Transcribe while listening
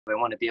I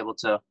want to be able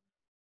to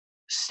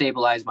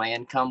stabilize my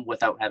income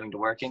without having to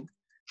working.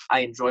 I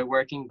enjoy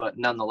working, but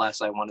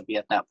nonetheless, I want to be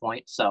at that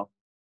point. So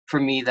for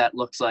me, that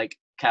looks like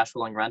cash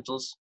flowing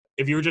rentals.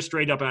 If you were just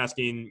straight up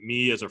asking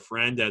me as a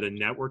friend at a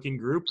networking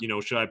group,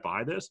 should I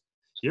buy this?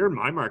 Here in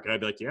my market,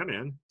 I'd be like, yeah,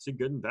 man, it's a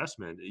good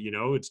investment.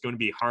 It's going to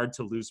be hard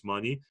to lose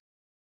money.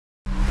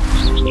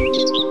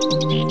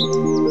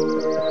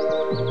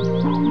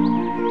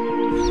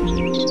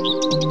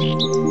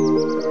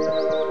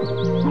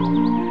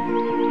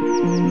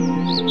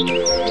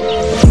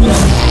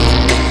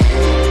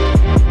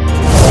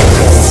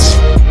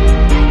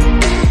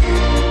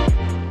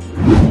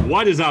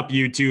 What is up,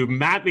 YouTube?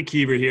 Matt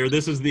McKeever here.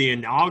 This is the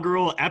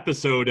inaugural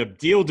episode of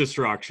Deal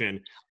Destruction.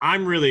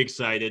 I'm really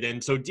excited.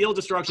 And so Deal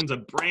Destruction is a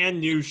brand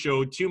new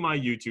show to my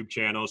YouTube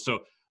channel. So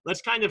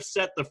let's kind of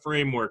set the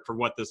framework for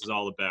what this is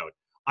all about.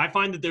 I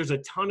find that there's a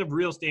ton of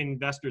real estate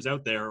investors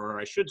out there, or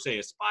I should say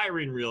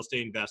aspiring real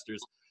estate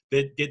investors,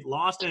 that get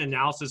lost in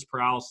analysis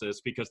paralysis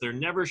because they're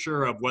never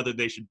sure of whether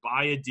they should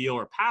buy a deal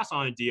or pass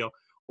on a deal,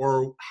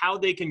 or how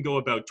they can go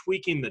about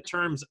tweaking the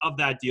terms of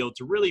that deal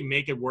to really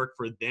make it work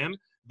for them,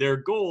 their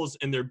goals,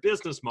 and their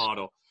business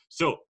model.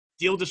 So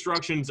Deal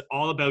Destruction is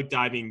all about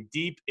diving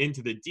deep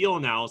into the deal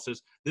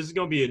analysis. This is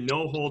going to be a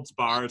no holds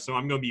bar. So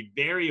I'm going to be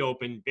very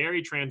open,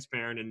 very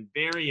transparent, and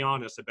very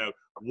honest about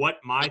what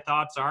my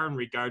thoughts are in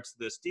regards to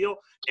this deal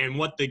and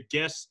what the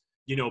guests,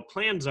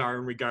 plans are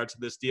in regards to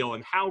this deal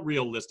and how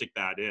realistic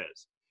that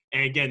is.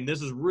 And again,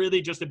 this is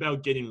really just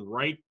about getting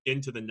right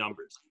into the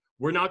numbers.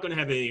 We're not going to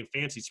have any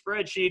fancy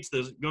spreadsheets.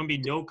 There's going to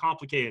be no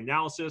complicated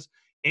analysis.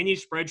 Any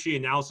spreadsheet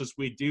analysis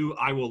we do,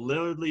 I will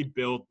literally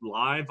build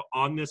live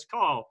on this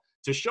call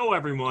to show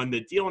everyone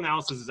that deal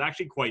analysis is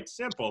actually quite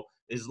simple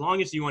as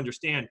long as you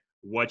understand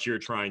what you're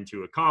trying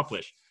to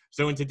accomplish.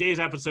 So in today's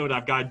episode,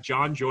 I've got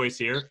John Joyce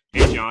here.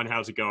 Hey, John,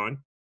 how's it going?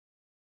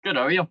 Good,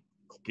 how are you?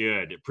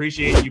 Good.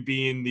 Appreciate you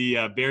being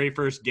the very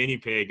first guinea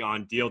pig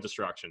on Deal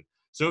Destruction.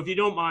 So if you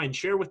don't mind,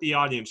 share with the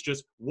audience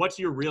just what's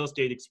your real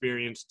estate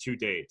experience to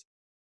date?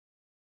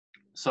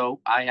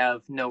 So I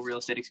have no real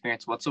estate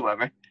experience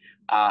whatsoever.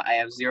 I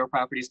have 0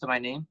 properties to my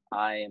name.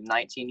 I am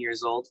 19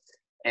 years old,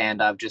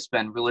 and I've just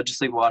been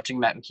religiously watching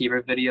Matt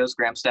McKeever videos,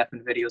 Graham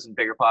Stephan videos, and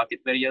Bigger Pocket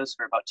videos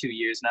for about 2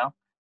 years now,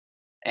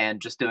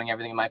 and just doing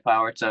everything in my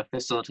power to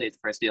facilitate the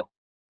first deal.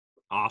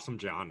 Awesome,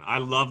 John. I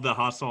love the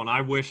hustle, and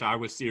I wish I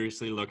was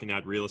seriously looking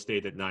at real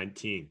estate at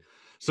 19.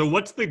 So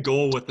what's the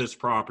goal with this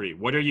property?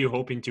 What are you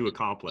hoping to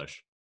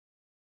accomplish?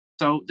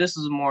 So this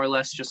is more or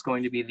less just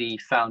going to be the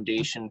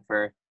foundation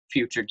for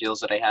future deals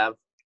that I have.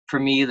 For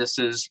me, this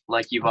is,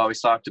 like you've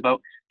always talked about,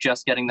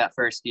 just getting that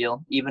first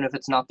deal, even if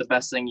it's not the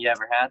best thing you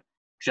ever had,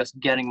 just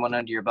getting one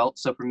under your belt.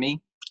 So for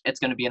me, it's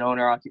going to be an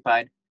owner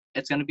occupied.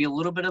 It's going to be a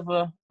little bit of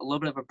a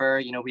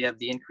burr. We have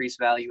the increased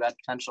value add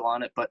potential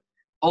on it, but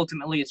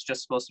ultimately it's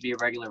just supposed to be a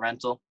regular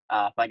rental.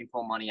 If I can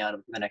pull money out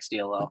of the next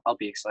deal, I'll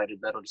be excited.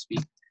 That'll just be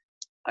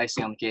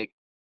icing on the cake.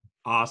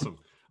 Awesome.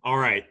 All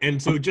right.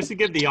 And so just to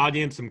give the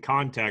audience some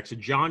context,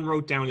 John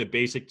wrote down a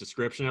basic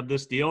description of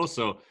this deal.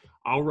 So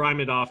I'll rhyme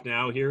it off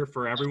now here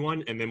for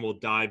everyone, and then we'll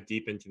dive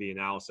deep into the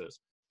analysis.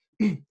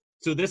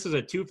 So this is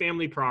a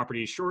 2-family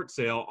property, short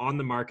sale, on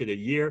the market a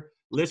year.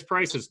 List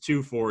price is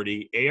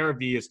 $240.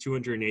 ARV is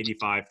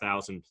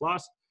 $285,000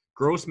 plus.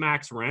 Gross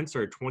max rents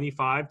are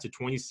 $2,500 to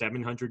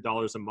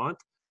 $2,700 a month.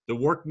 The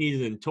work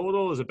needed in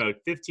total is about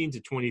 $15,000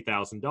 to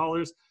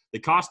 $20,000. The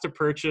cost to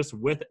purchase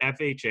with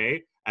FHA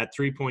at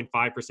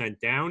 3.5%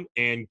 down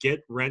and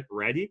get rent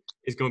ready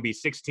is going to be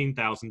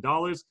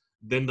 $16,000.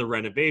 Then the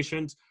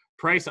renovations.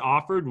 Price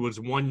offered was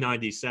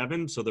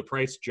 $197. So the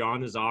price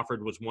John has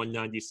offered was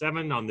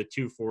 $197 on the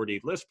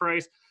 $240 list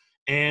price.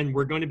 And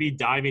we're going to be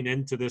diving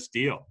into this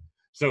deal.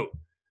 So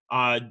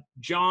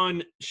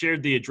John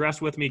shared the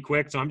address with me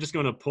quick. So I'm just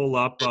going to pull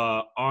up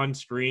on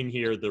screen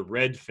here the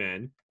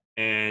Redfin,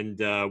 and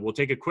we'll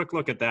take a quick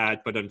look at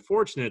that. But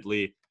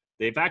unfortunately,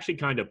 they've actually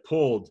kind of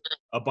pulled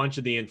a bunch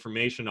of the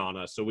information on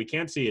us. So we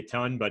can't see a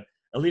ton, but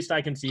at least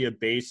I can see a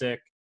basic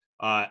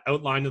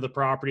outline of the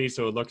property.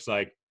 So it looks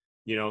like,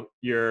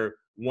 your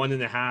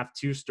 1.5,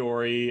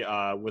 2-story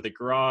with a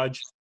garage,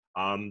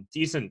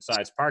 decent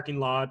sized parking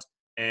lot.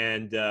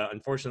 And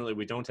unfortunately,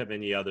 we don't have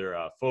any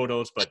other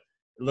photos, but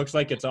it looks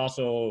like it's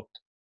also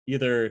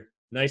either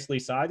nicely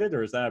sided,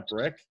 or is that a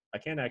brick? I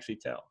can't actually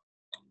tell.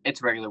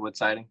 It's regular wood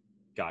siding.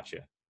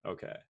 Gotcha.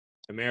 Okay.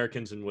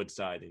 Americans and wood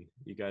siding.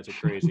 You guys are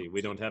crazy.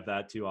 We don't have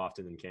that too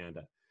often in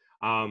Canada.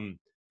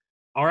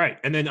 All right.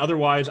 And then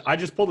otherwise, I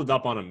just pulled it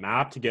up on a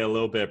map to get a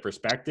little bit of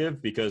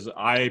perspective because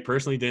I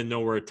personally didn't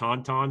know where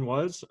Tauntaun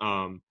was.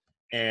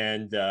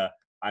 And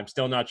I'm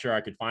still not sure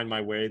I could find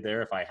my way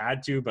there if I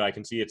had to, but I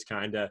can see it's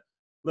kind of a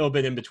little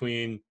bit in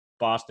between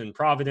Boston,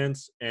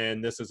 Providence,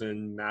 and this is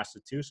in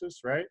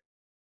Massachusetts, right?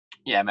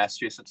 Yeah,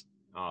 Massachusetts.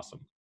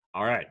 Awesome.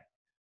 All right.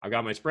 I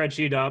got my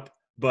spreadsheet up,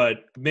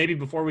 but maybe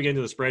before we get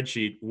into the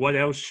spreadsheet, what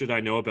else should I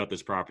know about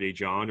this property,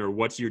 John, or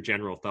what's your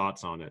general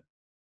thoughts on it?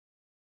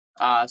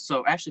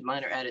 So actually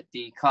minor edit,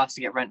 the cost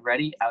to get rent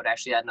ready, I would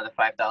actually add another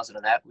 $5,000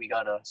 of that. We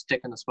got a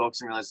stick in the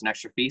spokes and realize an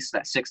extra fee. So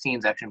that 16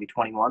 is actually going to be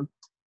 21.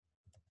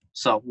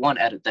 So one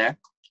edit there.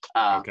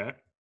 Okay.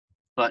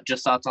 But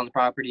just thoughts on the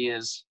property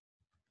is,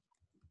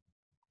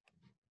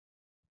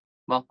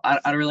 well, I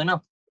don't really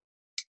know.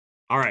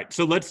 All right.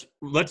 So let's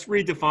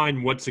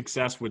redefine what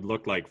success would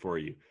look like for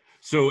you.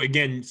 So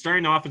again,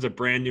 starting off as a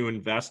brand new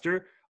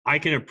investor, I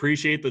can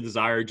appreciate the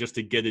desire just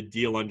to get a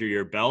deal under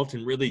your belt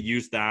and really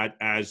use that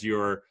as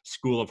your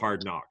school of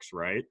hard knocks,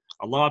 right?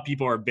 A lot of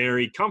people are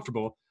very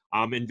comfortable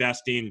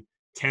investing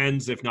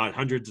tens, if not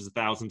hundreds of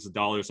thousands of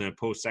dollars in a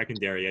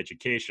post-secondary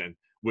education,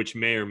 which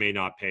may or may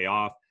not pay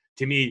off.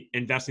 To me,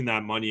 investing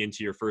that money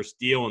into your first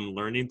deal and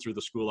learning through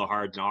the school of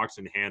hard knocks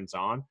and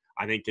hands-on,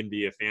 I think can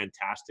be a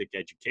fantastic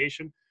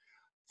education.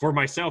 For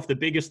myself, the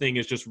biggest thing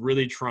is just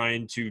really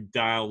trying to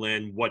dial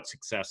in what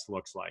success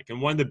looks like.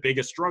 And one of the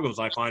biggest struggles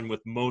I find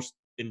with most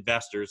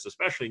investors,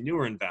 especially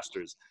newer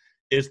investors,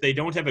 is they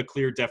don't have a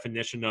clear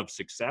definition of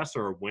success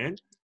or a win.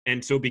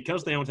 And so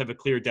because they don't have a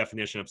clear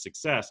definition of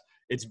success,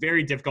 it's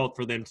very difficult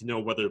for them to know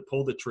whether to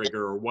pull the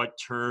trigger or what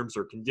terms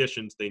or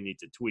conditions they need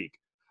to tweak.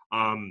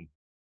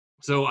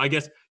 So I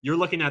guess you're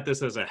looking at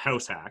this as a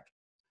house hack.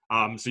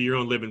 So you're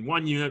going to live in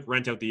one unit,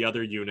 rent out the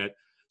other unit.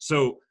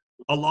 So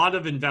a lot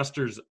of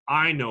investors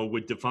I know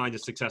would define a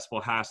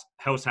successful house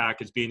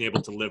hack as being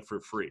able to live for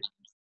free.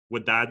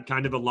 Would that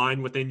kind of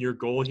align within your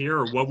goal here?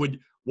 Or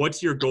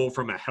what's your goal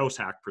from a house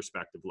hack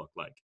perspective look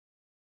like?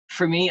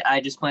 For me, I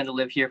just plan to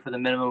live here for the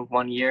minimum of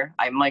 1 year.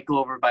 I might go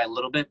over by a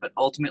little bit, but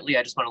ultimately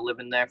I just want to live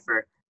in there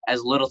for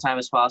as little time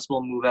as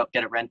possible, move out,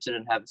 get it rented,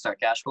 and have it start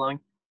cash flowing.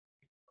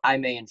 I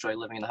may enjoy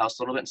living in the house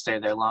a little bit and stay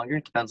there longer.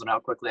 It depends on how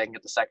quickly I can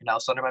get the second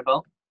house under my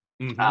belt.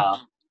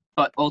 Mm-hmm.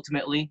 But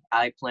ultimately,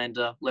 I plan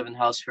to live in the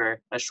house for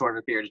a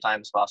shorter period of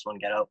time as possible and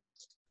get out.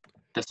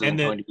 This isn't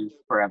going to be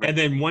forever. And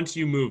then once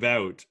you move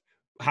out,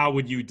 how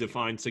would you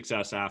define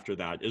success after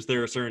that? Is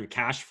there a certain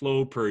cash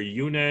flow per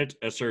unit,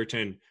 a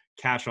certain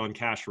cash on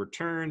cash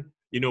return?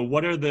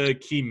 What are the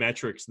key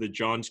metrics that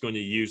John's going to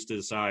use to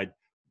decide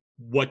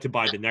what to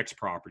buy the next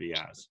property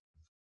as?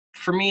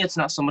 For me, it's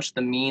not so much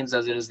the means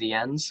as it is the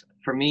ends.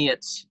 For me,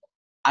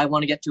 I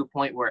want to get to a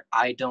point where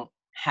I don't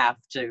have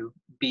to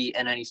be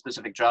in any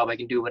specific job. I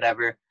can do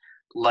whatever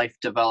life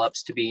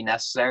develops to be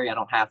necessary. I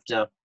don't have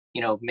to,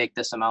 make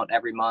this amount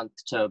every month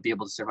to be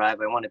able to survive.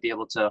 I want to be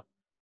able to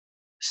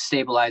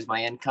stabilize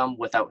my income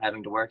without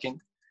having to working.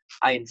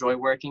 I enjoy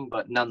working,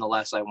 but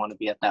nonetheless, I want to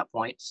be at that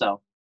point.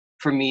 So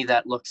for me,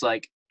 that looks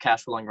like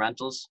cash flowing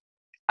rentals.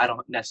 I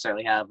don't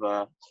necessarily have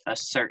a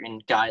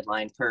certain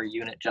guideline per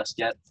unit just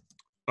yet.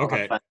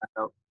 Okay.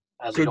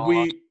 Could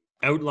we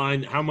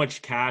outline how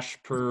much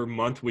cash per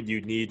month would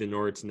you need in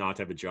order to not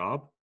have a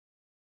job?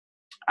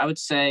 I would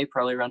say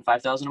probably around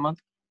 $5,000 a month.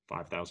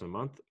 $5,000 a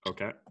month.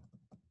 Okay.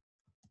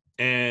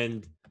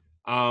 And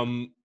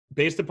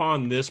based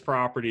upon this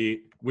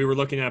property, we were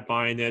looking at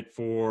buying it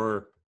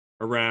for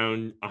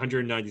around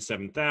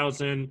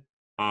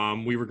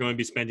 $197,000. We were going to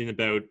be spending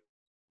about,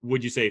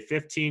 would you say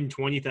 15,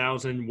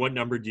 20,000? What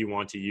number do you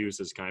want to use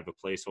as kind of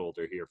a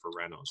placeholder here for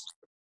rentals?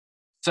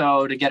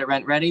 So to get it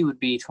rent ready would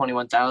be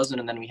 21,000,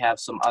 and then we have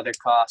some other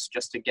costs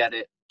just to get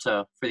it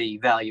for the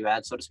value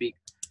add, so to speak.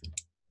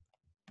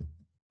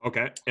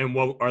 Okay. And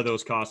what are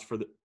those costs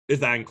is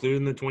that included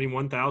in the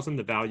 21,000,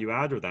 the value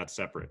add, or that's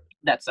separate?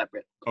 That's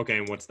separate. Okay.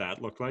 And what's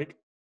that look like?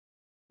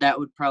 That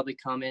would probably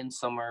come in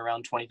somewhere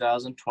around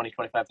 25,000.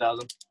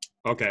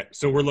 Okay.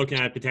 So we're looking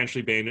at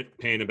potentially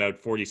paying about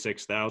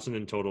 46,000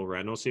 in total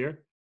rentals here.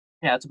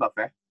 Yeah, that's about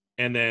fair.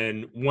 And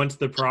then once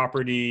the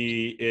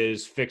property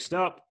is fixed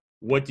up,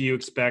 what do you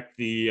expect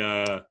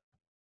the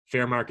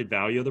fair market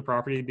value of the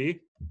property to be?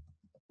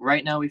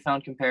 Right now, we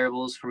found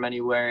comparables from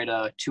anywhere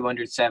to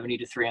 270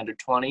 to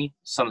 320.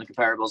 Some of the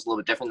comparables a little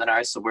bit different than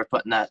ours, so we're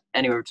putting that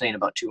anywhere between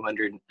about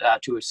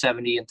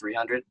 270 and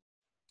 300.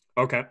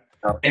 Okay.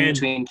 So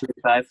between 2 to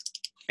 5.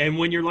 And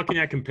when you're looking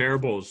at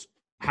comparables,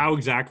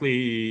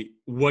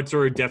 what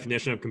sort of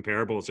definition of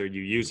comparables are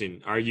you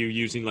using? Are you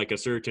using like a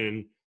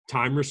certain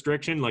time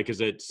restriction? Like,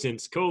 is it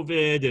since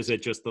COVID? Is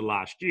it just the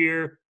last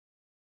year?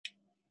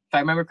 If I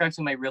remember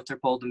correctly, my realtor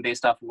pulled them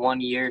based off 1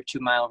 year, 2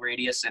 mile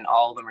radius, and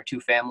all of them are 2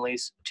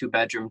 families, 2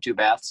 bedroom, 2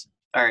 baths.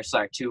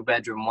 2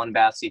 bedroom, 1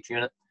 bath each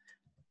unit.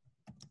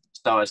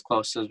 So as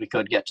close as we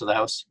could get to the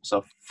house.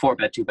 So 4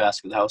 bed, 2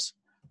 baths for the house.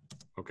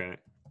 Okay.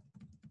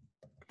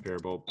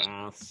 Comparable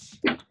baths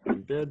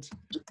and bids.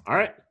 All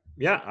right.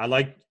 Yeah, I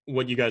like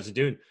what you guys are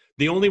doing.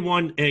 The only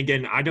one, and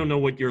again, I don't know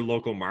what your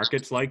local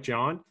market's like,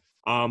 John.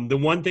 The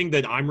one thing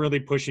that I'm really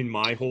pushing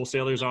my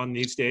wholesalers on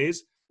these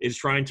days is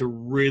trying to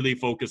really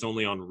focus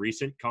only on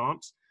recent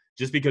comps,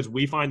 just because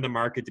we find the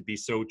market to be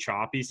so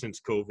choppy since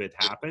COVID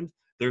happened.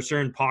 There are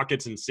certain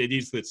pockets and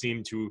cities that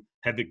seem to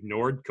have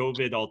ignored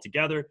COVID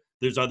altogether.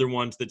 There's other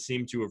ones that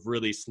seem to have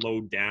really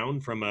slowed down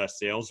from a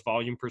sales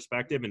volume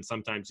perspective, and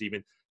sometimes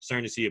even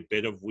starting to see a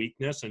bit of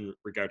weakness in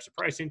regards to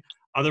pricing.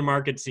 Other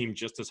markets seem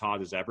just as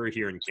hot as ever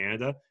here in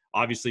Canada.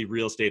 Obviously,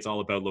 real estate's all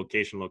about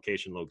location,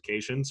 location,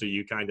 location. So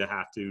you kind of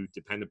have to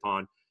depend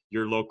upon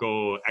your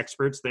local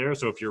experts there.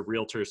 So if your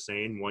realtor's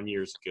saying 1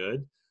 year's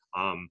good,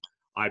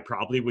 I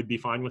probably would be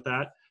fine with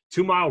that.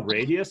 2 mile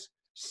radius.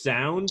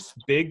 sounds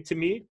big to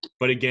me,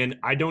 but again,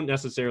 I don't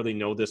necessarily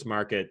know this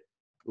market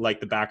like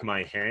the back of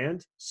my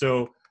hand.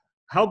 So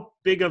how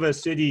big of a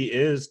city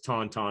is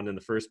Tauntaun in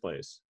the first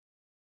place?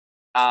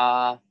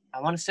 I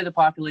want to say the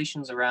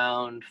population's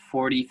around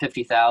 40,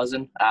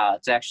 50,000.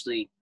 It's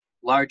actually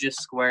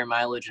largest square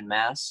mileage in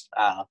Mass,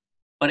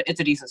 but it's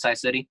a decent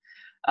sized city.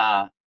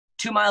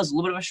 2 miles is a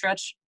little bit of a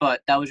stretch,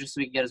 but that was just so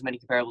we could get as many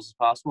comparables as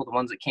possible. The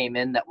ones that came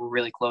in that were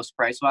really close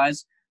price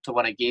wise to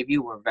what I gave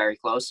you were very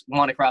close.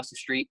 One across the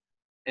street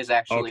is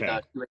actually Okay.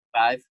 the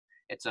 285.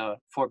 It's a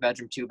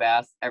 4-bedroom,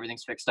 2-bath.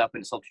 Everything's fixed up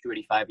and it sold for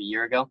 285 a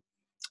year ago.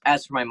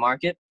 As for my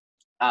market,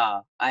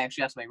 I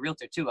actually asked my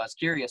realtor too. I was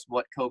curious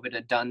what COVID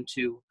had done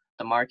to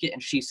the market,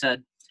 and she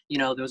said,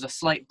 there was a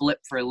slight blip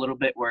for a little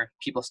bit where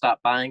people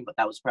stopped buying, but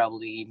that was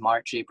probably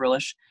March,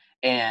 Aprilish.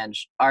 And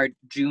our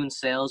June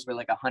sales were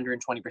like 120%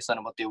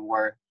 of what they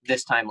were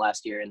this time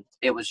last year, and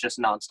it was just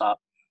nonstop.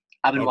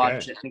 I've been Okay.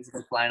 watching it; things have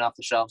been flying off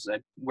the shelves.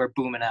 We're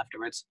booming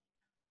afterwards.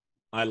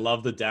 I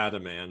love the data,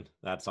 man.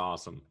 That's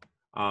awesome.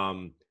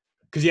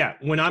 Because yeah,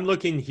 when I'm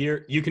looking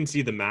here, you can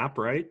see the map,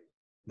 right?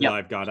 That Yep.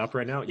 I've got up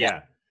right now. Yeah.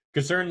 Yeah.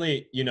 Because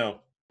certainly,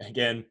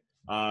 again,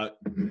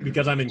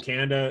 because I'm in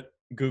Canada,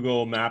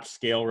 Google Maps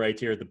scale right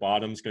here at the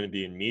bottom is going to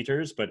be in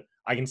meters, but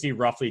I can see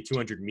roughly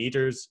 200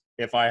 meters.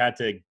 If I had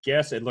to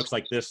guess, it looks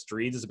like this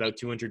street is about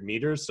 200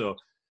 meters. So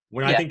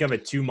when I Yeah. think of a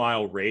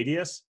 2-mile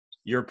radius,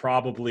 you're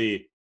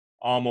probably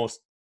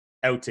almost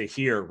out to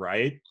here,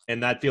 right?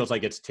 And that feels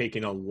like it's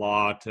taking a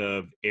lot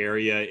of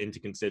area into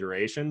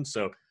consideration.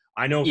 So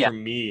I know Yeah. for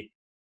me,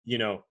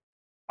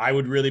 I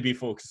would really be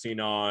focusing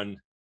on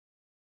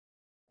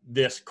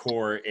this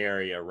core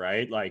area,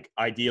 right? Like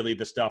ideally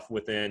the stuff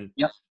within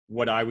Yep.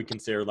 what I would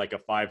consider like a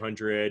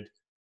 500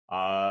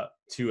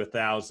 to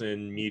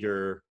 1,000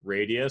 meter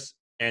radius.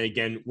 And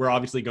again, we're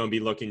obviously going to be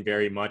looking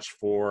very much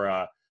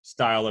for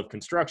style of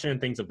construction,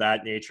 things of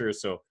that nature.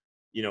 So,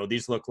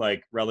 these look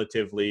like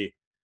relatively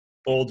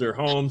older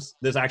homes.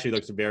 This actually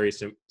looks very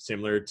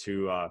similar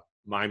to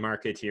my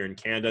market here in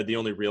Canada. The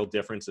only real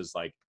difference is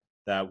like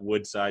that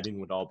wood siding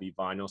would all be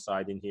vinyl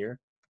siding here.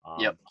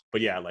 Yep.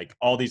 But yeah, like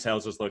all these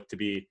houses look to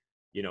be,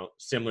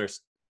 similar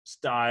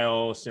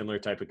style, similar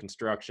type of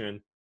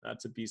construction.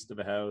 That's a beast of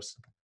a house.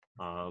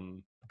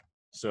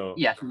 So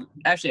Yeah.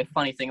 Actually, a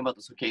funny thing about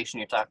this location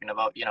you're talking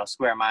about,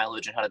 square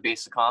mileage and how to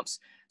base the comps.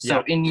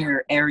 So yeah. in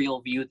your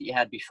aerial view that you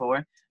had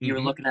before, you were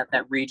Mm-hmm. looking at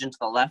that region to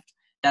the left.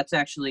 That's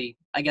actually,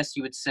 I guess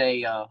you would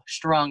say, a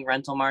strong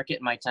rental market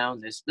in my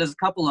town. There's a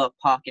couple of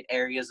pocket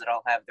areas that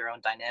all have their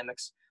own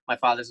dynamics. My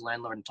father's a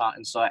landlord in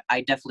Taunton, so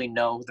I definitely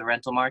know the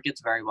rental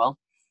markets very well.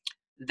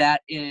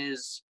 That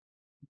is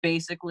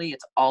basically,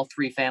 it's all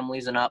 3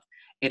 families and up.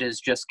 It is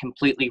just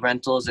completely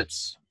rentals.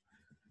 It's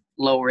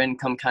lower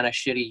income kind of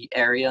shitty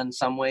area in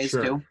some ways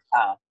Sure. too.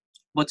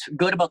 What's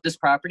good about this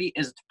property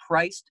is it's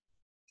priced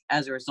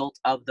as a result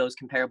of those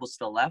comparables to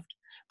the left.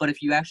 But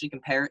if you actually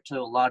compare it to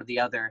a lot of the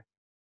other,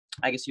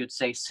 I guess you would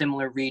say,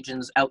 similar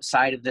regions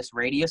outside of this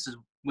radius,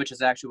 which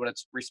is actually what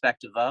it's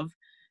respective of,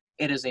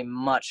 it is a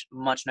much,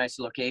 much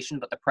nicer location,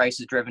 but the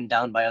price is driven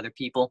down by other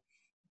people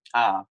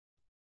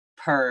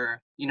per,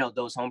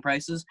 those home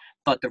prices,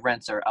 but the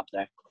rents are up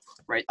there,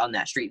 right on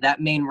that street. That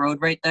main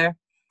road right there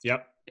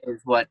Yep.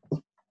 is what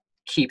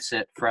keeps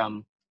it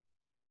from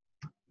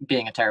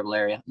being a terrible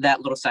area.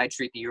 That little side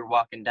street that you're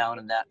walking down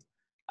and that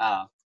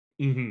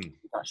Mm-hmm.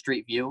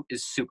 street view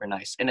is super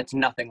nice, and it's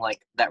nothing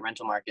like that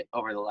rental market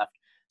over the left.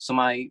 So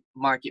my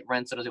market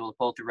rents that I was able to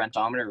pull through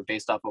Rentometer were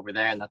based off over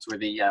there, and that's where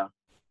the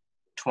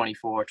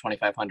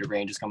 2,500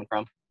 range is coming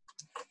from.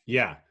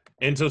 Yeah.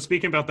 And so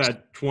speaking about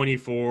that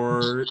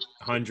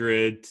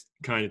 2,400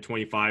 kind of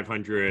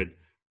 2,500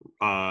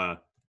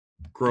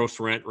 gross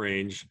rent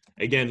range,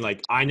 again,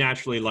 like I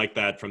naturally like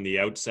that from the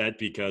outset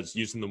because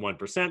using the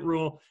 1%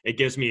 rule, it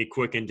gives me a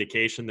quick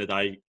indication that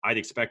I'd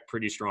expect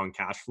pretty strong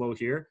cash flow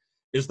here.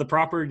 Is the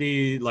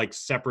property like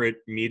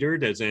separate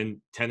metered, as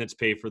in tenants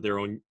pay for their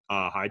own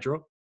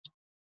hydro?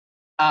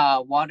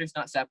 Water's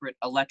not separate.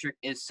 Electric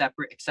is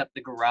separate, except the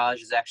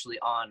garage is actually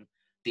on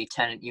the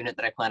tenant unit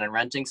that I plan on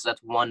renting. So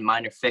that's one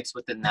minor fix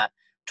within that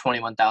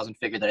 21,000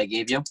 figure that I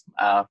gave you.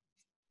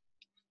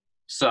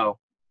 So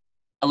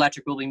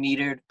electric will be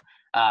metered.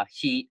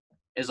 Heat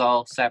is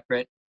all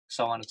separate,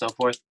 so on and so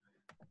forth.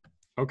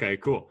 Okay,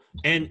 cool.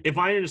 And if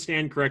I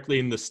understand correctly,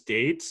 in the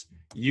States,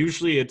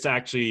 usually it's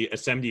actually a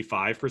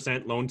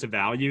 75% loan to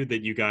value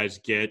that you guys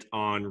get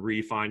on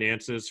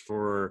refinances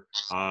for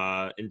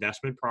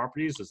investment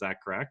properties. Is that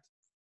correct?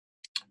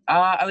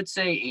 I would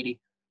say 80.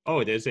 Oh,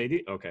 it is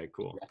 80? Okay,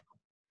 cool.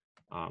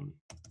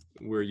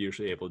 We're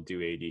usually able to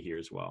do 80 here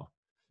as well.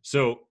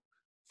 So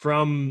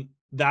from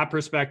that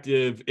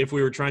perspective, if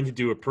we were trying to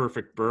do a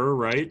perfect burr,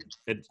 right,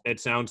 it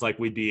sounds like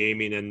we'd be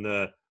aiming in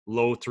the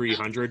low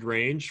 300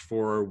 range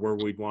for where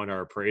we'd want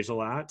our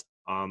appraisal at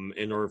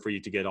in order for you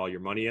to get all your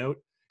money out.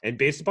 And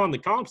based upon the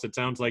comps, it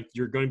sounds like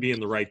you're going to be in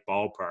the right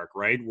ballpark,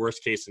 right?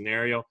 Worst case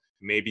scenario,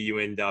 maybe you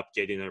end up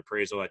getting an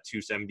appraisal at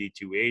 270,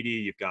 280.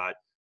 You've got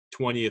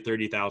 $20,000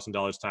 to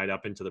 $30,000 tied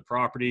up into the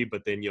property,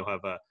 but then you'll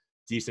have a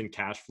decent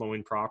cash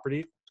flowing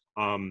property.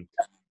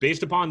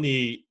 based upon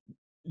the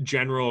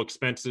general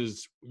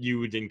expenses you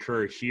would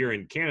incur here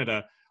in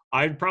Canada,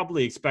 I'd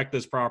probably expect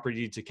this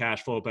property to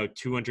cash flow about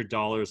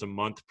 $200 a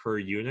month per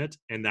unit,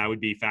 and that would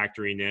be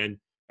factoring in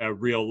a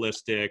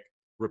realistic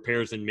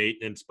repairs and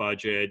maintenance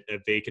budget, a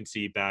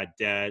vacancy, bad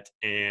debt,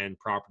 and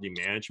property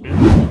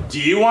management.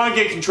 Do you want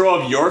to get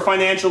control of your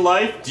financial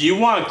life? Do you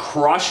want to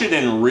crush it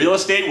in real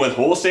estate with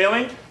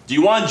wholesaling? Do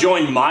you want to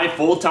join my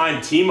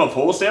full-time team of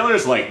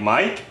wholesalers like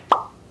Mike?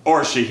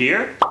 Or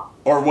Shahir?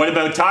 Or what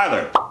about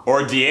Tyler?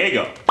 Or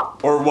Diego?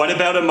 Or what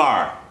about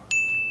Amar?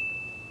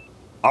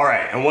 All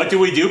right, and what do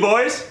we do,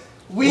 boys?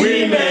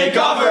 We make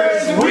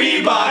offers,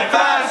 we buy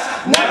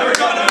fast, never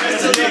gonna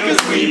miss a deal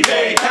cause we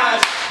pay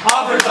cash.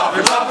 Offers,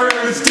 offers,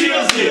 offers,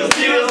 deals, deals,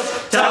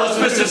 deals. Tell us,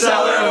 Mr.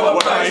 Seller,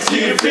 what price do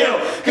you feel?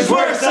 Cause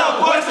we're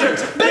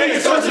Southwestern's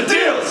biggest source of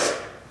deals.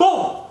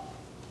 Boom!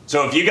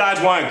 So if you guys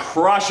want to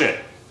crush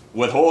it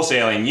with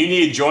wholesaling, you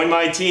need to join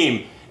my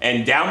team.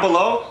 And down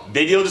below,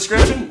 video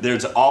description,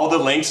 there's all the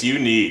links you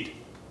need.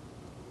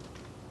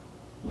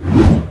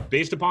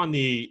 Based upon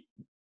the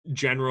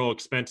general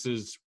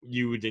expenses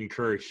you would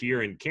incur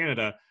here in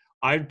Canada,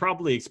 I'd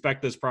probably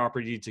expect this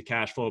property to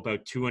cash flow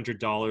about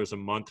 $200 a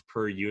month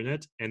per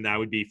unit, and that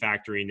would be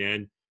factoring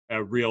in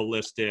a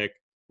realistic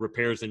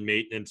repairs and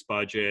maintenance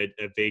budget,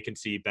 a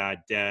vacancy,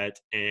 bad debt,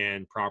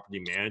 and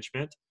property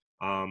management.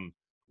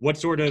 What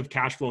sort of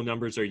cash flow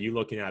numbers are you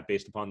looking at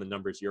based upon the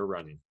numbers you're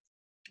running?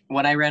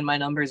 When I ran my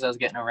numbers, I was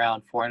getting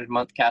around 400 a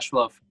month cash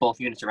flow if both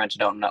units are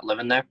rented out and not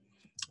living there.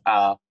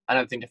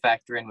 Another thing to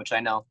factor in, which I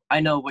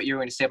know what you're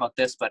going to say about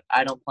this, but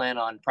I don't plan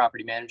on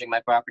property managing my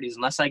properties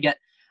unless to get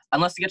to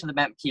the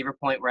McKeever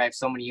point where I have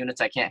so many units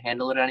I can't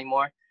handle it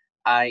anymore.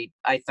 I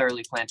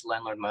thoroughly plan to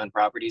landlord my own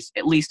properties,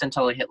 at least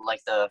until I hit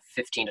like the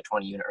 15 to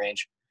 20 unit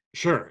range.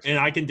 Sure, and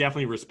I can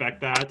definitely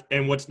respect that.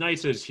 And what's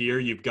nice is here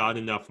you've got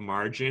enough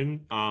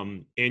margin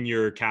in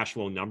your cash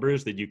flow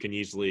numbers that you can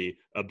easily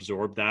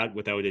absorb that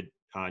without it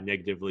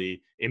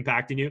negatively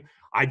impacting you.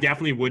 I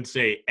definitely would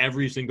say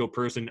every single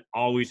person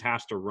always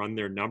has to run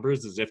their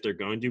numbers as if they're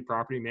going to do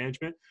property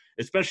management,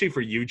 especially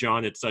for you,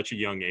 John, at such a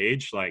young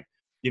age, like,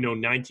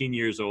 19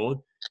 years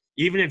old.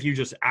 Even if you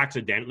just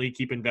accidentally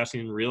keep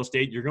investing in real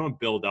estate, you're going to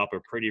build up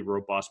a pretty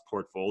robust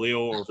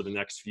portfolio over the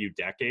next few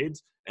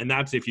decades. And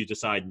that's if you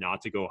decide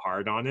not to go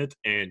hard on it.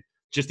 And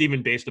just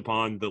even based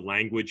upon the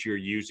language you're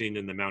using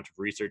and the amount of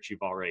research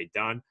you've already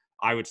done,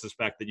 I would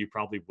suspect that you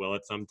probably will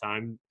at some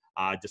time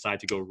decide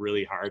to go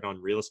really hard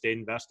on real estate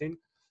investing.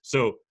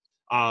 So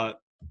I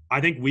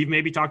think we've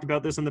maybe talked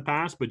about this in the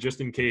past, but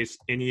just in case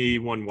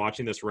anyone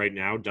watching this right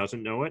now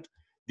doesn't know it,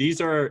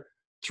 these are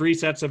 3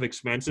 sets of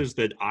expenses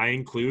that I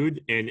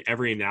include in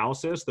every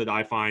analysis that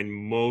I find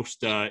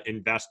most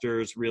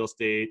investors, real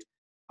estate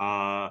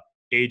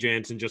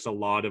agents, and just a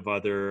lot of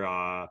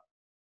other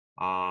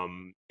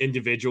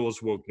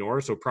individuals will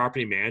ignore. So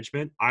property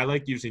management, I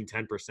like using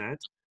 10%.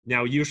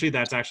 Now, usually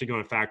that's actually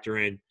going to factor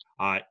in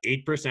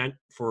 8%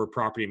 for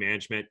property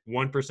management,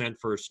 1%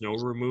 for snow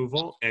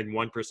removal, and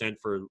 1%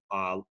 for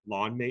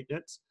lawn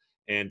maintenance.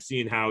 And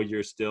seeing how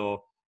you're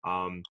still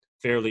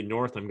fairly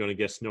north, I'm going to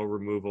guess snow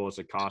removal is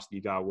a cost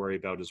you got to worry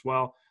about as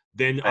well.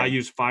 Then I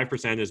use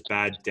 5% as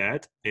bad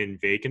debt and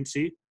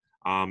vacancy.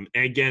 And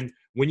again,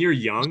 when you're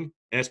young,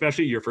 and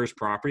especially your first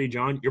property,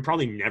 John, you're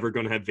probably never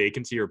going to have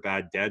vacancy or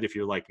bad debt if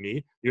you're like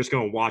me. You're just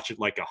going to watch it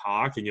like a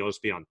hawk, and you'll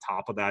just be on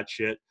top of that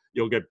shit.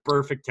 You'll get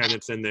perfect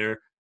tenants in there,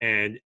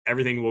 and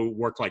everything will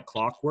work like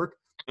clockwork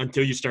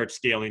until you start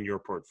scaling your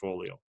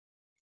portfolio.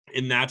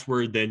 And that's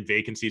where then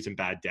vacancies and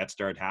bad debt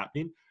start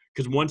happening.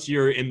 Because once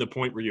you're in the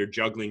point where you're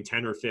juggling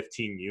 10 or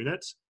 15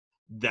 units,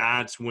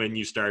 that's when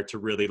you start to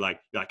really like,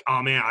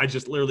 oh man, I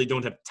just literally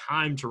don't have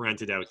time to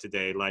rent it out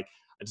today. Like,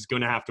 I'm just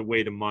going to have to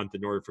wait a month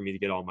in order for me to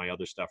get all my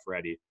other stuff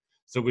ready.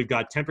 So we've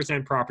got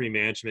 10% property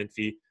management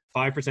fee,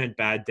 5%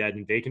 bad debt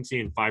and vacancy,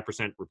 and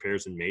 5%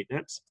 repairs and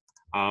maintenance.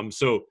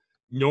 So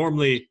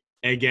normally,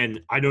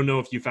 again, I don't know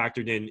if you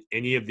factored in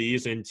any of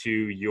these into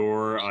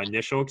your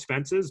initial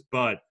expenses,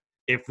 but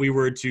if we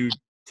were to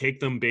take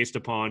them based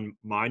upon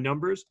my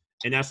numbers,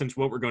 in essence,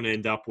 what we're going to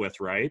end up with,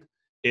 right,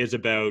 is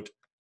about,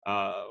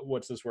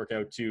 what's this work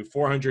out to,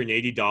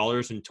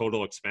 $480 in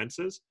total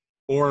expenses.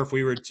 Or if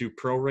we were to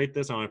prorate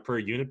this on a per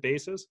unit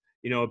basis,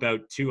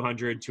 about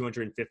 $200,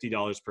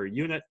 $250 per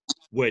unit,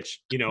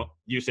 which,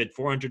 you said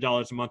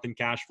 $400 a month in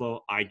cash flow,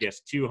 I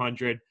guess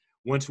 $200.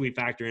 Once we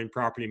factor in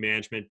property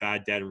management,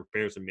 bad debt, and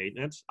repairs and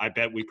maintenance, I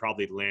bet we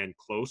probably land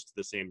close to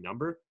the same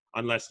number,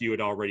 unless you had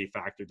already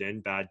factored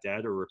in bad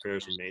debt or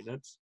repairs and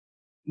maintenance.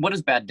 What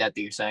is bad debt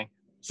that you're saying?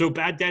 So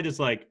bad debt is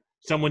like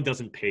someone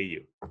doesn't pay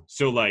you.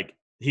 So like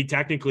he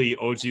technically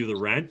owes you the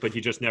rent, but he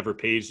just never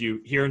pays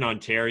you. Here in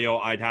Ontario,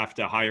 I'd have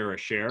to hire a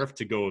sheriff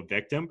to go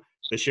evict him.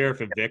 The sheriff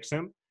evicts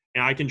him,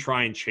 and I can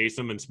try and chase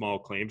him in small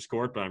claims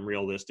court, but I'm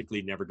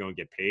realistically never going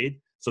to get paid.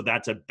 So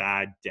that's a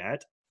bad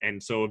debt.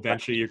 And so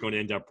eventually you're going to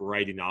end up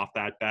writing off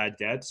that bad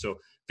debt. So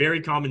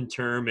very common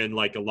term in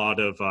like a lot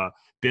of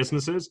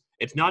businesses.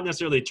 It's not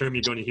necessarily a term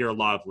you're going to hear a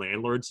lot of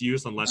landlords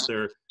use unless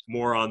they're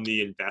more on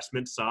the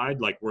investment side,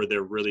 like where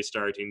they're really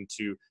starting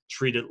to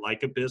treat it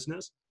like a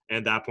business. And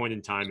at that point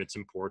in time, it's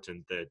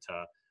important that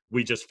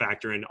we just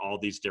factor in all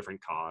these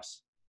different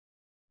costs.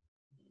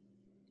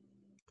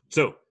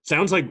 So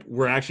sounds like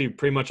we're actually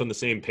pretty much on the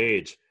same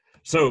page.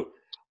 So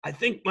I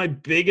think my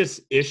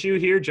biggest issue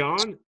here,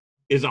 John,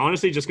 is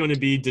honestly just going to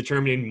be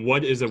determining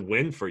what is a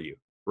win for you,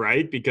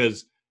 right?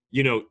 Because,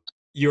 you know,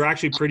 you're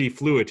actually pretty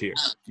fluid here.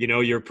 You know,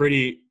 you're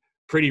pretty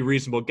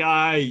reasonable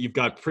guy. You've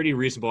got pretty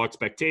reasonable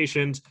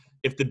expectations.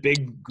 If the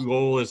big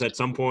goal is at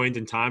some point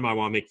in time, I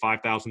want to make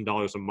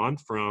 $5,000 a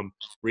month from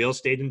real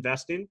estate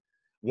investing,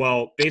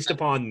 well, based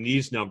upon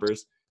these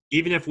numbers,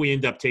 even if we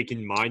end up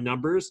taking my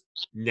numbers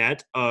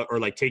net, or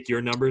like take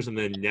your numbers and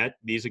then net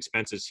these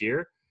expenses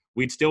here,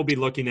 we'd still be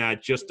looking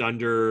at just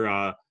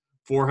under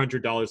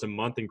 $400 a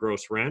month in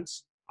gross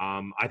rents.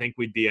 I think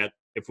we'd be at,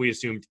 if we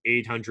assumed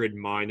 800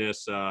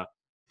 minus the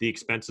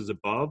expenses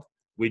above,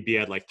 we'd be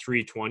at like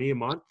 320 a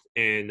month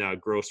in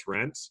gross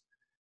rents,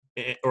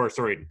 or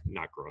sorry,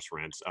 not gross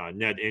rents,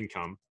 net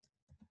income.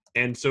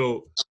 And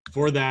so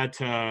for that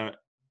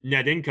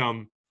net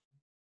income,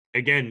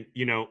 again,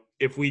 you know,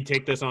 if we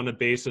take this on the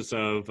basis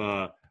of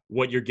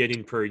what you're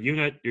getting per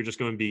unit, you're just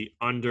going to be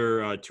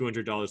under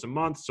 $200 a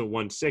month, so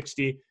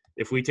 160.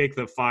 If we take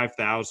the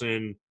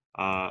 5,000,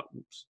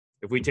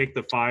 if we take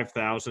the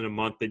 5,000 a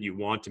month that you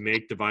want to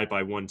make, divide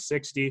by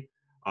 160,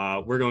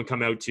 we're going to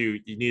come out to,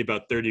 you need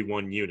about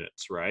 31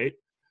 units, right?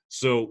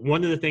 So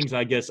one of the things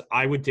I guess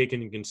I would take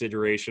into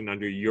consideration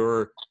under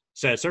your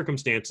set of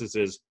circumstances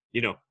is,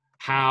 you know,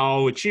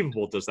 how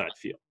achievable does that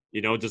feel?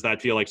 You know, does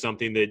that feel like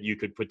something that you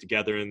could put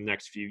together in the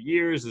next few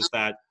years? Is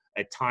that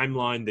a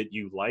timeline that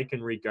you like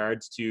in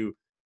regards to,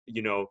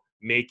 you know,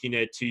 making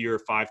it to your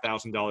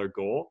 $5,000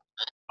 goal?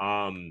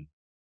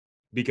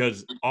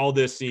 Because all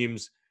this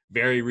seems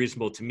very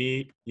reasonable to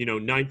me. You know,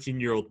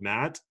 19-year-old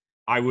Matt,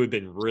 I would have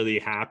been really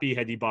happy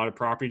had he bought a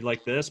property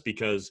like this,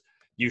 because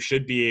you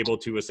should be able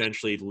to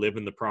essentially live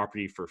in the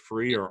property for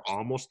free or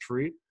almost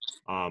free.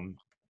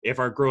 If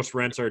our gross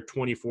rents are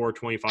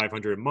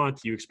 $2,500 a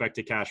month, you expect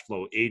to cash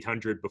flow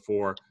 $800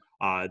 before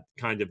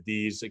kind of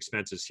these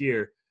expenses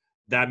here.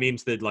 That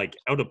means that, like,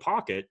 out of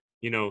pocket,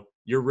 you know,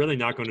 you're really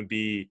not going to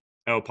be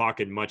out of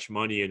pocket much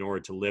money in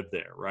order to live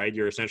there, right?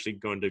 You're essentially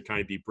going to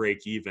kind of be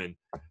break even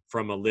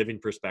from a living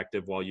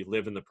perspective while you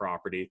live in the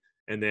property.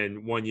 And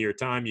then 1 year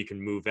time, you can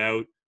move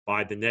out,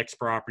 buy the next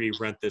property,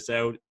 rent this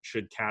out,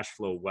 should cash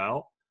flow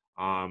well.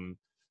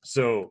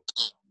 So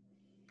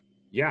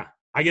yeah,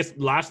 I guess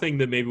last thing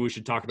that maybe we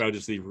should talk about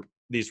is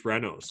these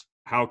renos.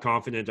 How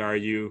confident are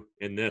you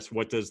in this?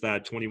 What does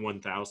that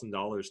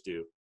 $21,000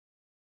 do?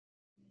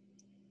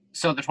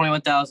 So the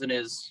 21,000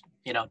 is,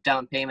 you know,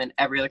 down payment,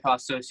 every other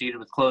cost associated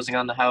with closing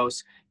on the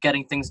house,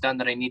 getting things done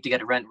that I need to get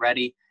a rent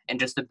ready, and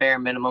just the bare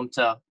minimum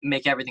to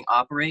make everything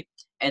operate.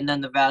 And then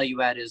the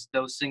value add is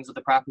those things with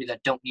the property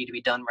that don't need to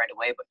be done right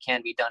away, but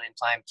can be done in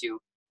time to,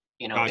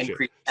 you know, Gotcha.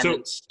 increase So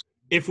tenants.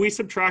 if we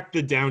subtract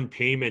the down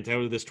payment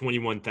out of this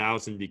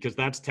 21,000, because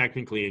that's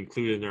technically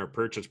included in our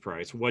purchase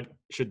price, what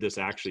should this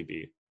actually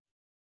be?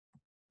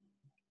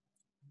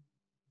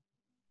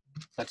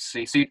 Let's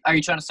see. So are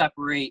you trying to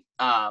separate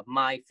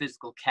my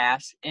physical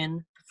cash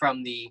in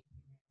from the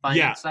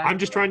finance side? I'm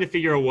just trying to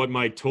figure out what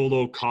my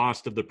total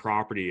cost of the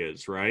property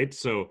is, right?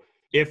 So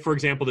if, for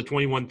example, the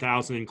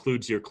 21,000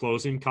 includes your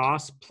closing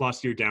costs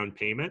plus your down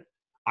payment,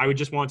 I would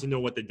just want to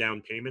know what the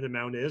down payment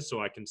amount is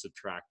so I can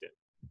subtract it.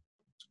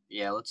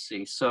 Yeah, let's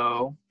see.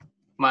 So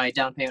my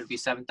down payment would be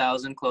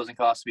 7,000, closing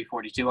costs would be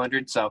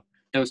 4,200. So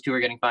those two are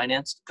getting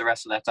financed. The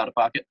rest of that's out of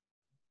pocket.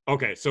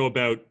 Okay, so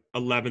about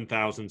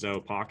 11,000's out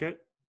of pocket.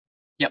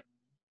 Yep.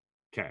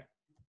 Okay.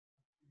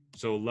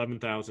 So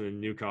 11,000 in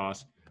new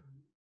costs.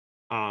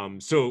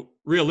 So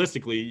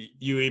realistically,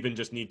 you even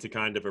just need to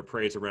kind of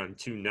appraise around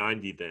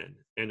 290 then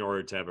in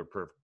order to have a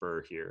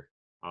prefer here.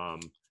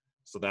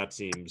 So that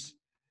seems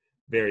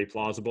very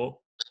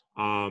plausible.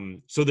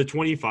 So the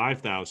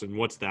 25,000,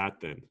 what's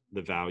that then?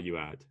 The value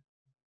add?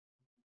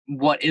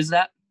 What is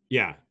that?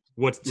 Yeah.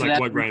 What's So like that's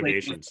what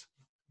renovations?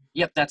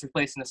 Yep, that's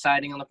replacing the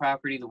siding on the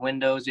property, the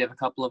windows. You have a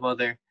couple of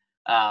other.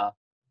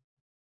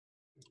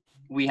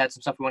 We had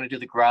some stuff we want to do to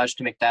the garage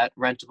to make that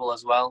rentable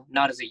as well,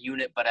 not as a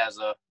unit, but as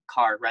a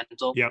car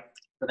rental. Yep.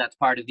 So that's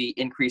part of the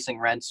increasing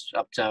rents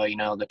up to, you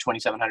know, the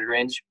 2,700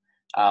 range.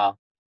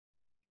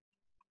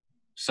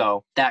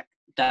 So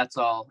that's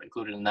all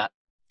included in that.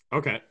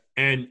 Okay.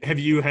 And have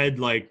you had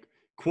like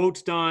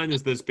quotes done?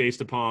 Is this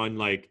based upon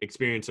like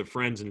experience of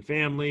friends and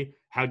family?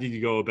 How did you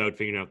go about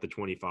figuring out the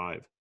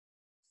 25?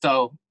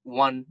 So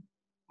one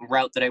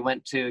route that I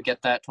went to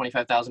get that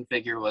 25,000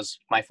 figure was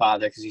my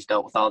father, because he's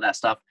dealt with all that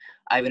stuff.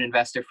 I have an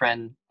investor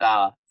friend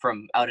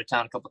from out of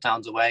town, a couple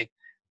towns away,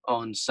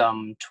 owns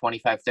some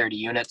 25, 30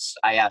 units.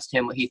 I asked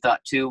him what he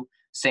thought too.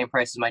 Same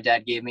price as my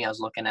dad gave me. I was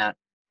looking at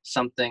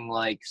something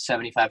like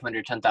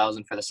 7,500,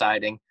 10,000 for the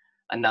siding,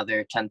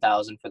 another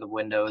 10,000 for the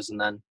windows, and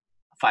then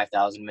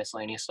 5,000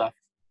 miscellaneous stuff.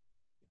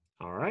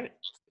 All right.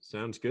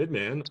 Sounds good,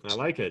 man. I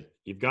like it.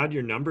 You've got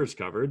your numbers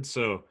covered.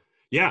 So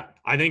yeah,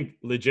 I think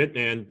legit,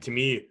 man, to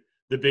me,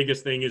 the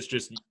biggest thing is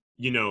just,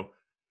 you know,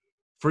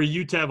 For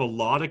you to have a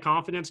lot of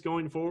confidence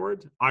going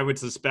forward, I would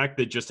suspect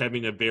that just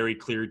having a very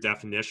clear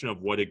definition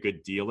of what a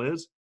good deal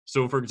is.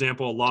 So, for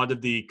example, a lot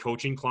of the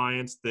coaching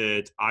clients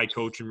that I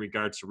coach in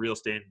regards to real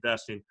estate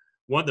investing,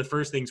 one of the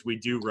first things we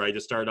do, right,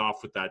 is start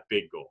off with that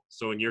big goal.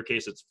 So in your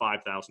case, it's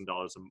 $5,000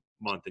 a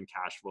month in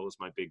cash flow is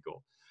my big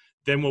goal.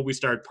 Then what we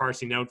start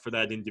parsing out for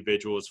that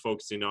individual is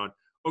focusing on,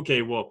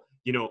 okay, well,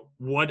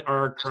 what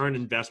are current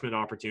investment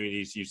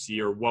opportunities you see,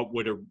 or what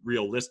would a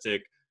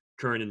realistic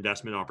current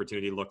investment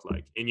opportunity look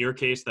like? In your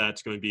case,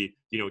 that's going to be,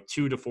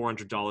 $200 to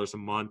 $400 a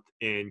month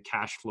in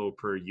cash flow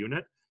per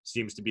unit.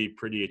 Seems to be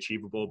pretty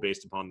achievable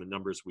based upon the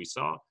numbers we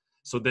saw.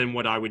 So then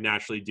what I would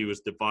naturally do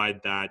is divide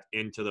that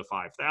into the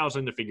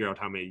 5,000 to figure out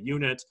how many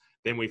units.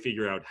 Then we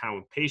figure out how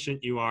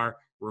impatient you are,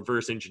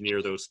 reverse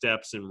engineer those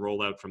steps, and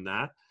roll out from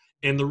that.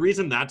 And the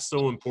reason that's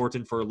so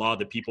important for a lot of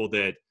the people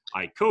that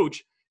I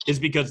coach is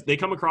because they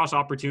come across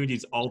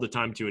opportunities all the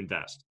time to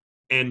invest.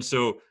 And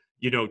so,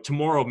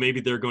 tomorrow maybe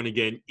they're going to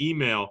get an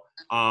email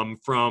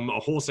from a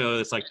wholesaler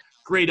that's like,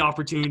 great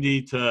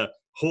opportunity to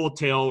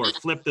wholesale or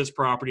flip this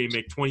property and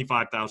make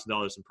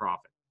 $25,000 in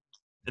profit.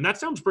 And that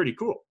sounds pretty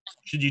cool.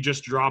 Should you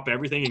just drop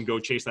everything and go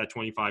chase that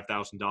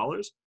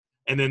 $25,000?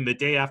 And then the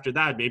day after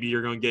that, maybe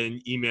you're going to get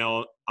an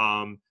email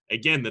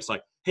again that's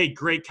like, hey,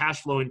 great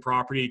cash flowing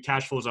property.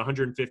 Cash flow is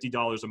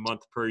 $150 a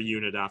month per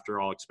unit after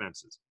all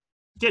expenses.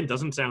 Again,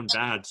 doesn't sound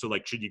bad. So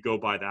like, should you go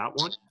buy that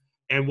one?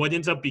 And what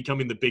ends up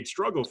becoming the big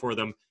struggle for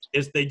them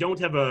is they don't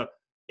have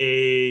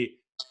a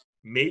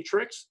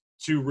matrix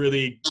to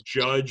really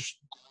judge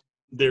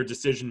their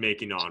decision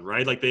making on,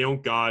 right? Like they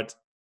don't got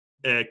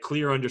a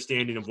clear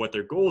understanding of what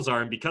their goals are.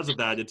 And because of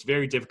that, it's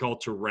very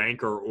difficult to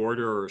rank or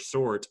order or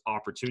sort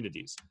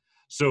opportunities.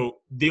 So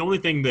the only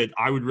thing that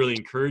I would really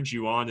encourage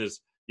you on is,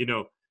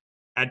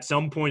 at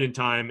some point in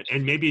time,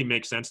 and maybe it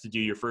makes sense to do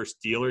your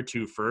first deal or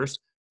two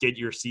first, get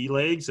your sea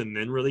legs, and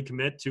then really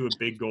commit to a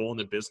big goal in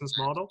the business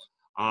model.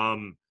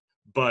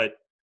 But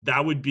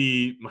that would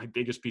be my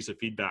biggest piece of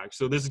feedback.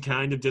 So this is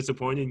kind of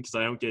disappointing because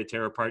I don't get to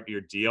tear apart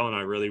your deal, and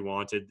I really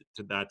wanted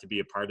that to be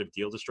a part of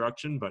deal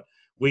destruction. But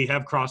we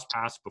have crossed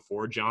paths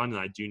before, John, and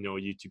I do know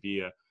you to be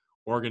a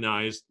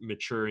organized,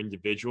 mature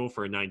individual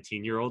for a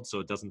 19-year-old, so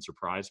it doesn't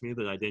surprise me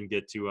that I didn't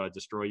get to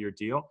destroy your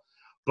deal.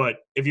 But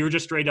if you were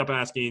just straight up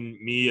asking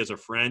me as a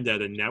friend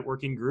at a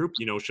networking group,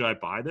 should I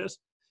buy this?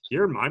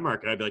 Here in my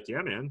market, I'd be like,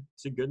 yeah, man,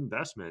 it's a good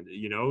investment.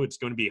 It's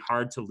going to be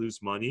hard to lose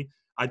money.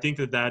 I think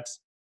that that's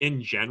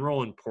in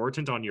general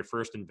important on your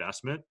first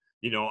investment.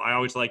 I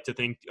always like to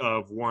think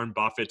of Warren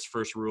Buffett's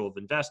first rule of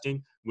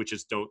investing, which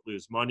is don't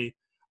lose money.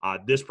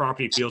 This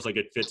property feels like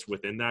it fits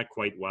within that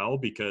quite well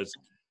because,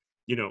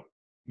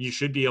 you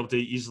should be able to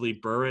easily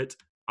burr it.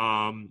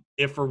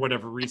 If for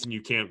whatever reason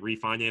you can't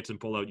refinance and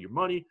pull out your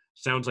money,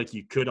 sounds like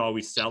you could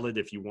always sell it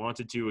if you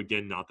wanted to.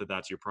 Again, not that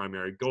that's your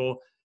primary goal.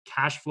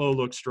 Cash flow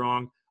looks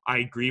strong. I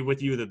agree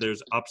with you that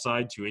there's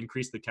upside to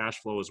increase the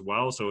cash flow as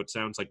well. So it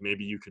sounds like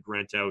maybe you could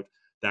rent out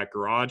that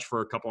garage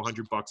for a couple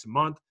 $100 a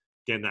month.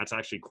 Again, that's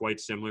actually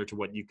quite similar to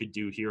what you could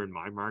do here in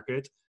my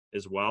market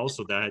as well.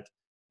 So that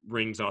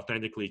rings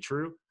authentically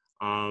true.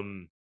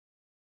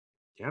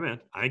 Yeah,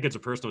 man, I think it's a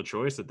personal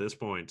choice at this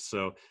point.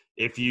 So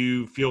if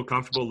you feel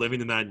comfortable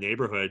living in that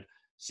neighborhood,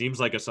 seems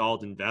like a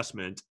solid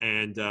investment.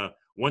 And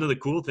one of the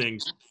cool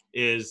things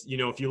is,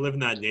 if you live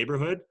in that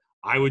neighborhood,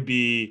 I would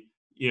be,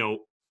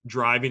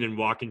 driving and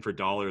walking for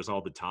dollars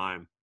all the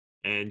time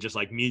and just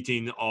like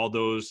meeting all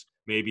those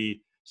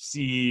maybe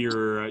C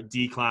or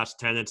D class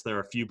tenants that are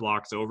a few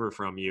blocks over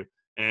from you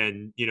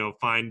and,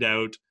 find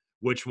out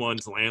which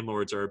ones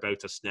landlords are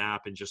about to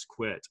snap and just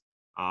quit.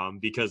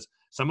 Because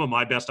some of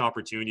my best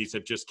opportunities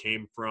have just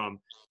came from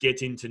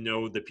getting to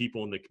know the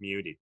people in the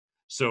community.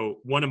 So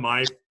one of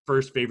my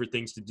first favorite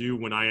things to do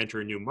when I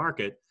enter a new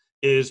market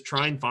is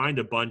try and find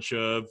a bunch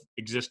of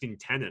existing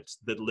tenants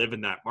that live in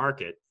that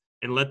market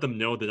and let them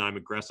know that I'm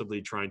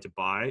aggressively trying to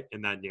buy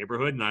in that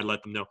neighborhood. And I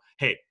let them know,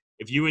 hey,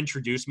 if you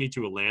introduce me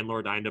to a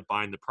landlord, I end up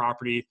buying the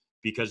property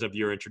because of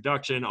your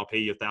introduction. I'll pay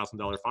you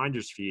 $1,000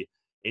 finder's fee.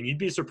 And you'd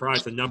be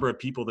surprised the number of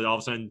people that all of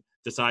a sudden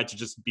decide to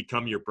just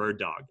become your bird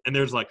dog. And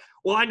there's like,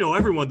 well, I know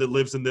everyone that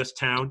lives in this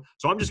town,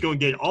 so I'm just going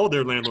to get all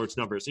their landlords'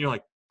 numbers. And you're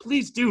like,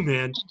 please do,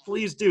 man.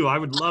 Please do. I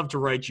would love to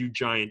write you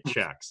giant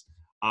checks.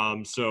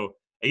 So,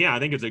 yeah, I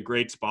think it's a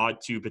great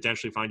spot to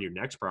potentially find your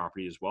next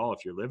property as well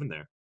if you're living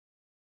there.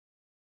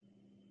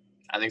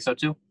 I think so,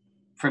 too.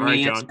 For all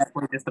me, right, it's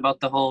definitely just about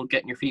the whole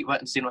getting your feet wet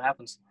and seeing what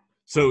happens.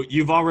 So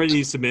you've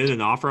already submitted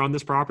an offer on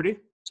this property?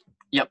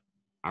 Yep.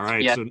 All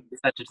right. Yeah, so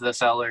sent it to the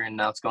seller, and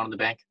now it's going to the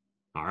bank.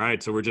 All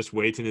right. So we're just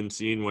waiting and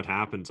seeing what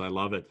happens. I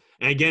love it.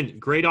 And again,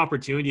 great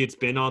opportunity. It's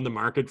been on the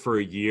market for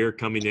a year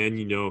coming in,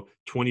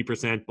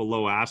 20%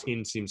 below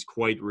asking seems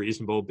quite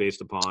reasonable based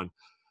upon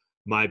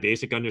my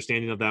basic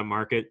understanding of that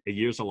market. A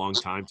year's a long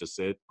time to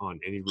sit on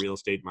any real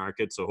estate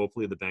market. So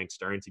hopefully the bank's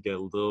starting to get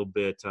a little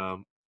bit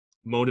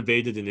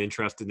motivated and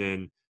interested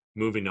in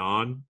moving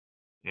on.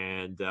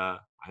 And I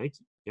think,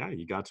 yeah,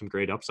 you got some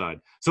great upside.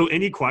 So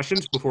any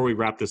questions before we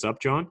wrap this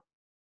up, John?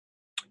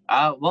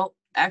 Well,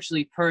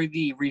 actually, per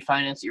the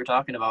refinance that you're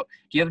talking about,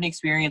 do you have any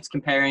experience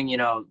comparing,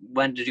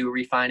 when to do a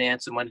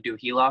refinance and when to do a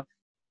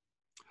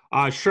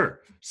HELOC?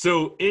 Sure.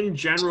 So in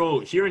general,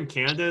 here in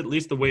Canada, at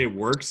least the way it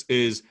works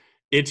is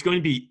it's going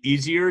to be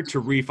easier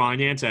to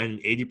refinance at an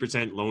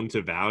 80% loan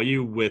to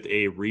value with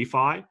a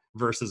refi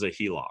versus a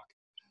HELOC.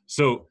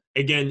 So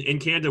again, in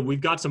Canada,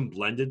 we've got some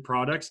blended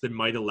products that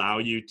might allow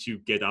you to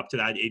get up to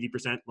that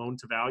 80% loan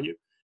to value.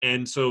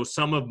 And so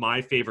some of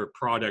my favorite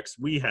products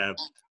we have,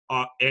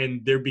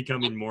 and they're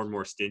becoming more and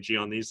more stingy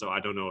on these. So I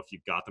don't know if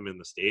you've got them in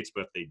the States,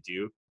 but if they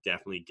do,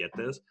 definitely get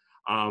this.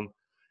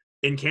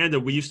 In Canada,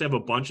 we used to have a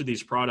bunch of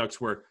these products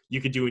where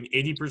you could do an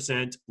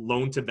 80%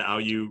 loan to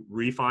value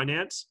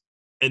refinance,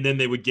 and then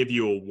they would give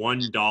you a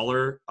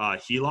 $1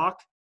 HELOC.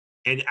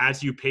 And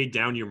as you paid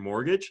down your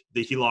mortgage,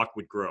 the HELOC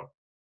would grow.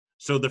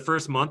 So the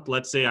first month,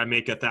 let's say I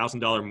make a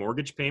 $1,000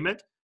 mortgage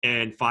payment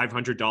and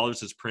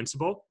 $500 is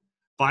principal.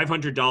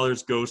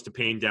 $500 goes to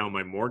paying down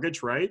my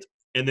mortgage, right?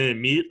 And then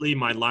immediately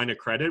my line of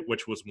credit,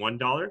 which was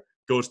 $1,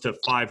 goes to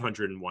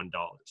 $501.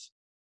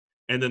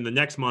 And then the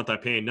next month I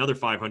pay another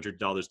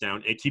 $500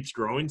 down. It keeps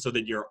growing so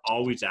that you're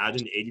always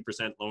at an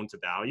 80% loan to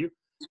value.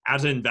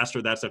 As an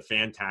investor, that's a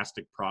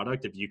fantastic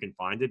product if you can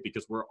find it,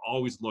 because we're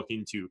always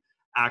looking to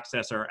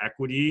access our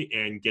equity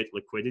and get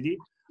liquidity.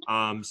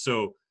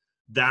 So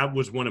that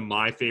was one of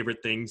my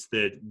favorite things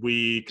that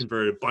we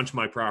converted a bunch of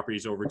my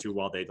properties over to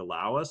while they'd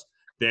allow us.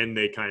 Then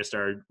they kind of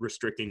started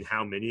restricting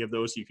how many of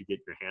those you could get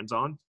your hands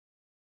on.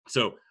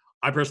 So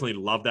I personally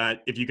love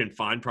that. If you can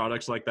find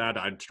products like that,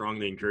 I'd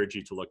strongly encourage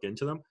you to look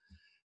into them.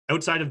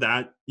 Outside of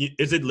that,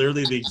 is it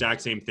literally the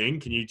exact same thing?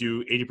 Can you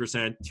do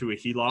 80% to a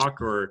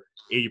HELOC or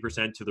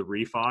 80% to the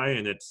refi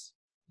and it's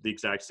the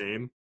exact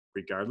same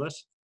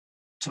regardless?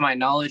 To my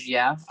knowledge,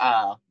 yeah.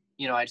 I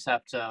just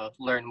have to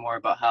learn more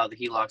about how the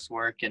HELOCs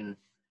work, and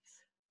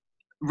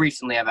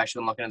recently I've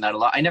actually been looking at that a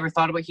lot. I never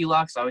thought about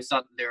HELOCs. I always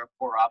thought that they were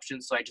poor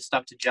options, so I just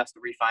stuck to just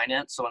the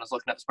refinance. So when I was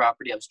looking at this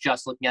property, I was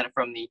just looking at it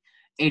from the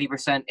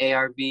 80%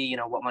 ARV,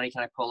 what money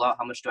can I pull out,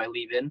 how much do I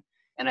leave in?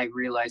 And I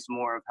realized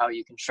more of how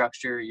you can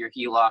structure your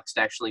HELOCs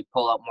to actually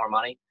pull out more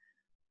money.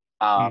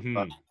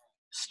 But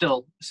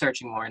still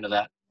searching more into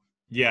that.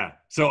 Yeah.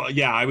 So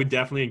yeah, I would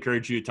definitely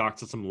encourage you to talk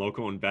to some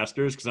local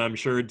investors, because I'm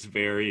sure it's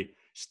very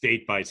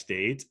state by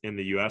state in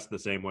the US, the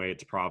same way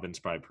it's province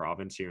by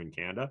province here in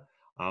Canada.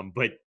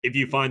 But if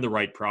you find the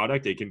right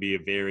product, it can be a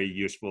very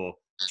useful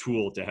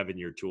tool to have in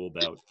your tool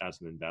belt as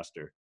an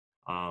investor.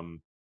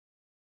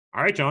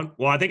 All right, John.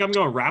 Well, I think I'm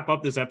going to wrap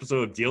up this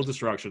episode of Deal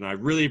Destruction. I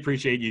really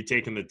appreciate you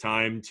taking the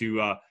time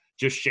to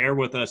just share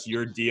with us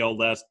your deal.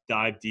 Let's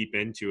dive deep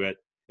into it.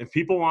 If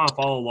people want to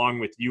follow along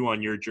with you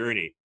on your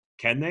journey,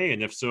 can they?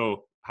 And if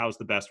so, how's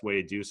the best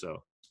way to do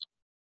so?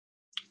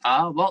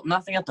 Well,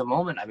 nothing at the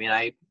moment. I mean,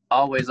 I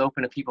always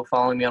open to people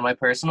following me on my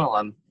personal.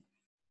 I'm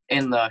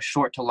in the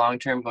short to long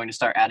term going to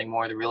start adding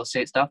more of the real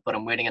estate stuff, but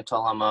I'm waiting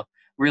until I'm a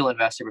real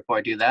investor before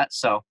I do that.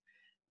 So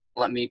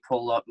let me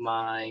pull up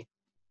my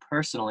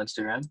personal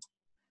Instagram,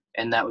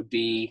 and that would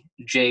be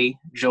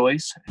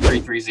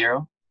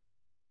jjoyce330.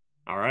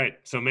 All right.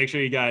 So make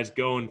sure you guys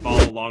go and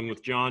follow along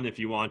with John if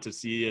you want to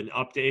see an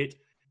update,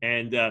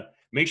 and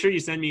make sure you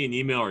send me an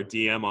email or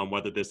DM on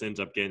whether this ends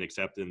up getting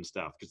accepted and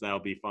stuff, because that'll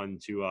be fun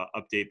to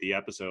update the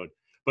episode.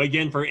 But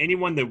again, for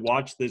anyone that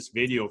watched this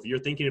video, if you're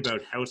thinking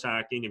about house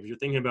hacking, if you're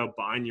thinking about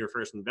buying your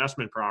first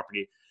investment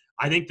property,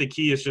 I think the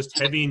key is just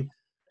having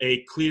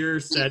a clear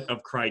set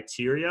of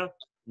criteria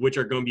which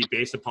are going to be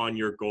based upon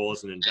your goal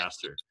as an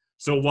investor.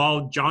 So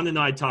while John and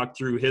I talked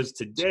through his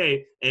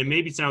today, and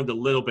maybe sound a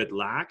little bit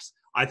lax,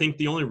 I think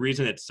the only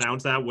reason it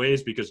sounds that way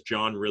is because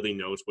John really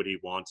knows what he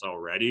wants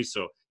already.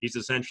 So he's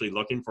essentially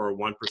looking for a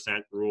 1%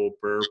 rule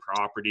BRRRR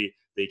property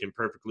that he can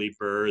perfectly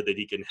BRRRR, that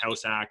he can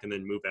house hack and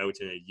then move out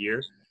in a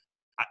year.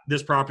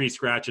 This property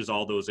scratches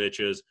all those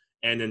itches.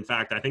 And in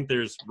fact, I think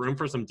there's room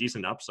for some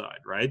decent upside,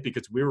 right?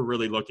 Because we were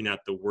really looking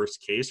at the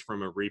worst case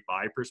from a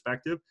refi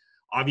perspective.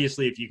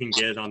 Obviously, if you can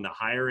get it on the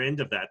higher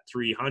end of that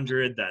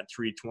 300, that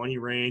 320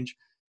 range,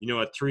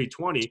 at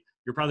 320,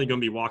 you're probably going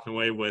to be walking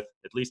away with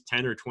at least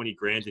 10 or 20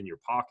 grand in your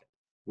pocket,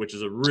 which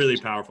is a really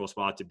powerful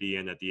spot to be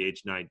in at the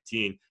age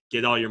 19.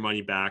 Get all your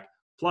money back,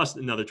 plus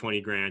another 20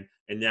 grand,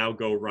 and now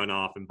go run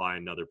off and buy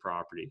another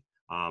property.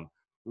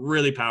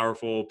 Really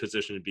powerful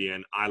position to be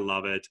in. I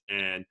love it.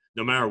 And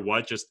no matter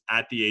what, just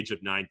at the age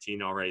of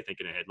 19 already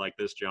thinking ahead like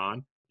this,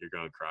 John, you're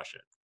going to crush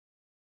it.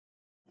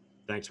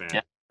 Thanks, man.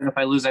 Yeah. If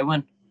I lose, I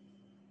win.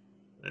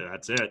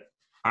 That's it.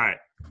 All right.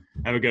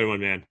 Have a good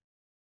one, man.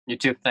 You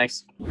too.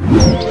 Thanks.